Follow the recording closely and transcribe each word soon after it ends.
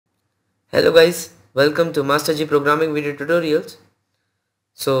Hello guys, welcome to Master G Programming video tutorials.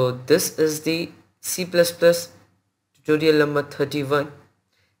 So this is the C++ tutorial number 31.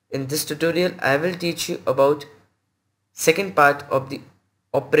 In this tutorial I will teach you about second part of the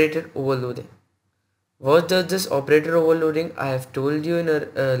operator overloading. What does this operator overloading? I have told you in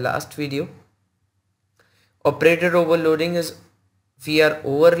a last video. Operator overloading is we are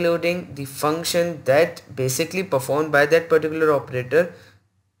overloading the function that basically performed by that particular operator,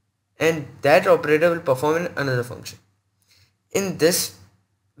 and that operator will perform in another function. In this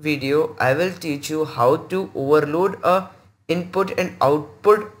video I will teach you how to overload a input and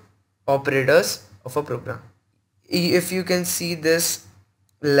output operators of a program. If you can see this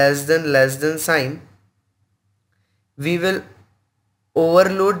less than sign, we will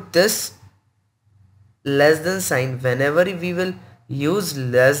overload this less than sign. Whenever we will use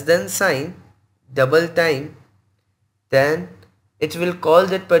less than sign double time, then it will call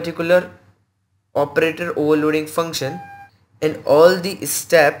that particular operator overloading function, and all the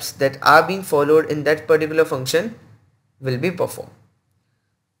steps that are being followed in that particular function will be performed.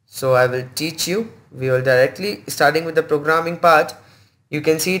 So I will teach you. We will directly starting with the programming part. You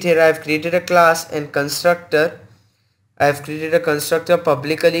can see it here. I have created a class and constructor. I have created a constructor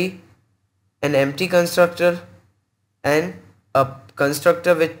publicly, an empty constructor, and a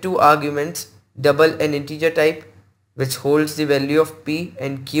constructor with two arguments, double and integer type, which holds the value of p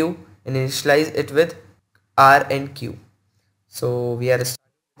and q, and initialize it with r and q. So we are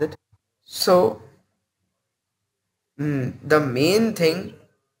starting with it. So the main thing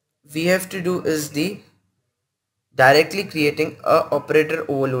we have to do is the directly creating a operator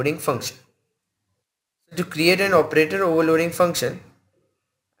overloading function. So to create an operator overloading function,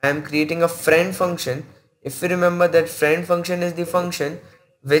 I am creating a friend function. If you remember, that friend function is the function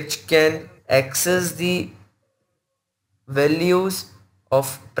which can access the values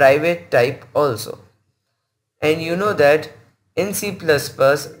of private type also. And you know that in C++,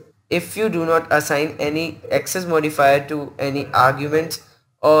 if you do not assign any access modifier to any arguments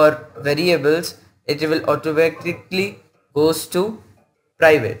or variables, it will automatically goes to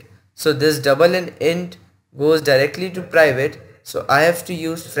private. So this double and int goes directly to private. So I have to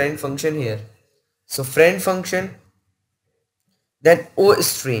use friend function here. So friend function, then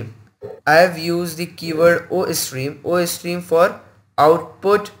OStream. I have used the keyword OStream for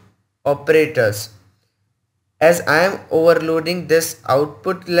output operators. As I am overloading this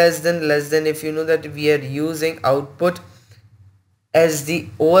output less than, if you know that we are using output as the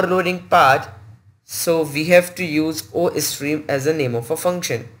overloading part, so we have to use OStream as a name of a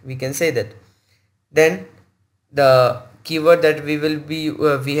function, we can say that. Then the keyword that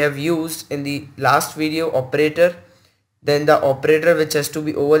we have used in the last video, operator, then the operator which has to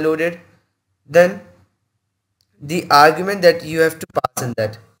be overloaded, then the argument that you have to pass in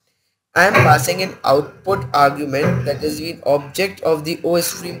that. I am passing an output argument that is the object of the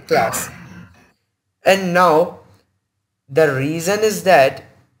OStream class. And now the reason is that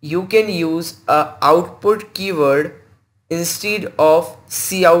you can use a output keyword instead of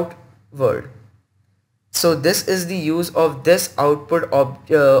cout word. So this is the use of this output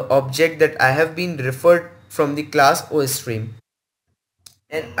object that I have been referred from the class OStream.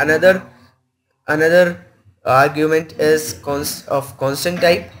 And another argument is of constant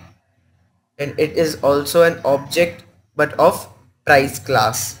type, and it is also an object but of price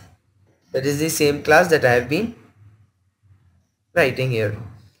class. That is the same class that I have been writing here.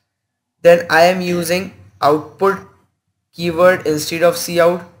 Then I am using output keyword instead of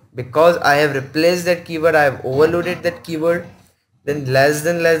cout because I have replaced that keyword, I have overloaded that keyword. Then less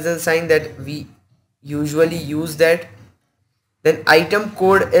than sign, that we usually use that. Then item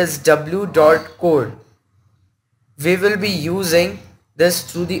code is w.code. We will be using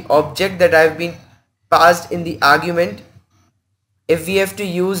this through the object that I have been passed in the argument. If we have to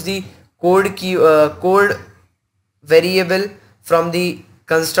use the code variable from the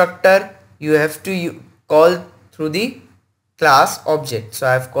constructor, you have to call through the class object. So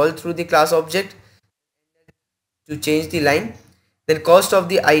I have called through the class object to change the line. Then cost of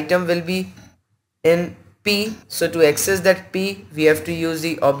the item will be in p. So to access that p, we have to use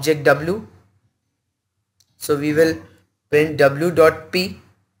the object w. So we will print w.p.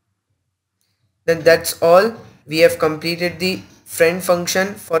 Then that's all. We have completed the friend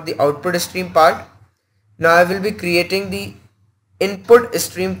function for the output stream part. Now I will be creating the input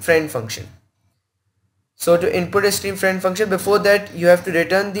stream friend function. So to input a stream friend function, before that you have to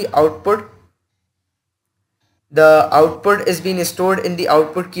return the output. The output is being stored in the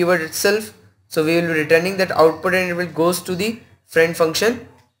output keyword itself. So we will be returning that output, and it will goes to the friend function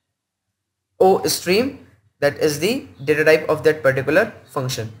OStream, that is the data type of that particular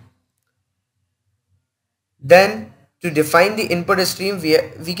function. Then to define the input stream,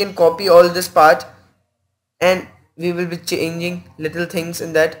 we can copy all this part, and we will be changing little things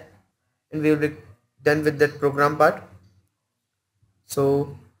in that, and we will be done with that program part.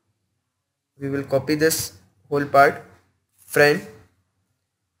 So we will copy this whole part. Friend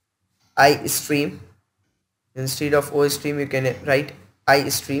I stream, instead of O stream you can write I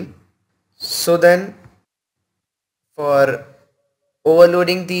stream. So then for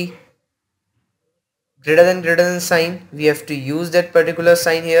overloading the greater than sign, we have to use that particular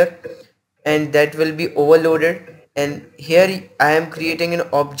sign here, and that will be overloaded. And here I am creating an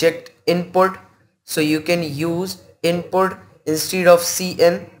object input, so you can use input instead of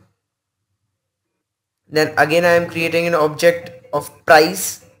cn. Then again I am creating an object of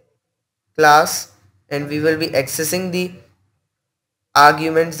price class, and we will be accessing the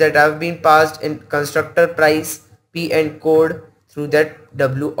arguments that have been passed in constructor price, p and code through that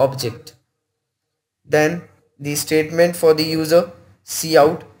w object. Then the statement for the user,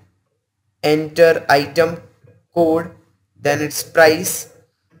 cout, enter item code, then its price.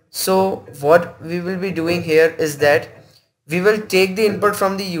 So what we will be doing here is that we will take the input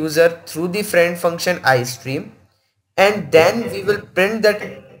from the user through the friend function iStream, and then we will print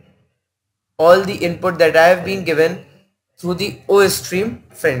that all the input that I have been given through the oStream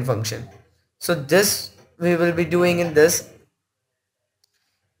friend function. So this we will be doing in this.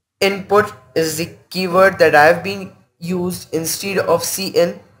 Input is the keyword that I have been used instead of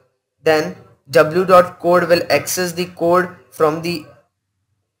cn. Then w.code will access the code from the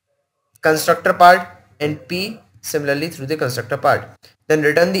constructor part, and p similarly through the constructor part. Then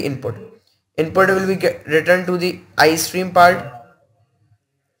return the input. Input will be returned to the iStream part.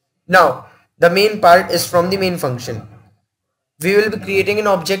 Now the main part is from the main function. We will be creating an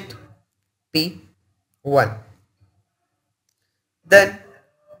object p1. Then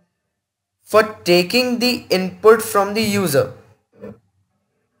for taking the input from the user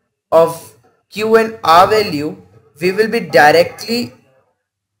of q and r value, we will be directly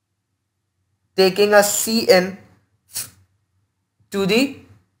taking a cn to the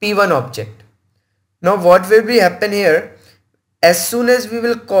p1 object. Now what will be happen here, as soon as we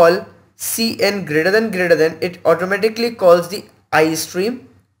will call cn greater than, it automatically calls the iStream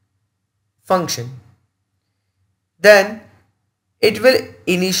function. Then it will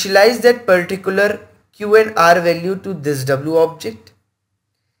initialize that particular q and r value to this w object.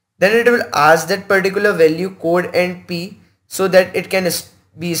 Then it will ask that particular value code and p, so that it can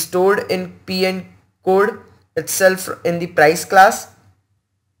be stored in p and code itself in the price class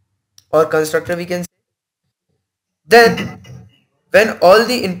or constructor we can say. Then when all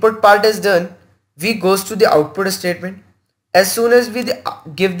the input part is done, we goes to the output statement. As soon as we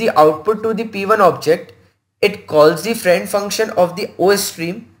give the output to the p1 object, it calls the friend function of the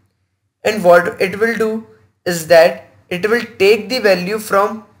oStream, and what it will do is that it will take the value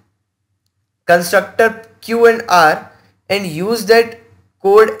from constructor q and r and use that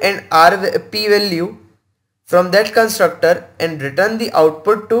code and p value from that constructor and return the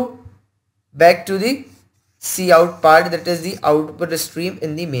output to back to the cout part, that is the output stream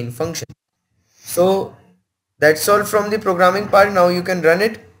in the main function. So that's all from the programming part. Now you can run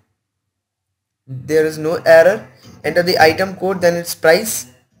it. There is no error. Enter the item code, then its price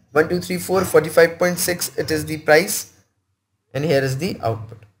 1234 45.6, it is the price, and here is the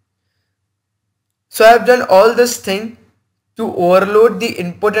output. So I have done all this thing to overload the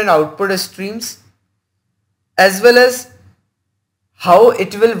input and output streams, as well as how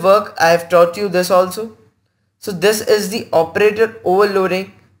it will work. I have taught you this also. So this is the operator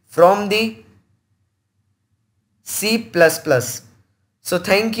overloading from the C++. So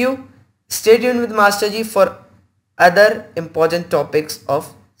thank you. Stay tuned with Master G for other important topics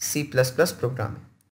of C++ programming.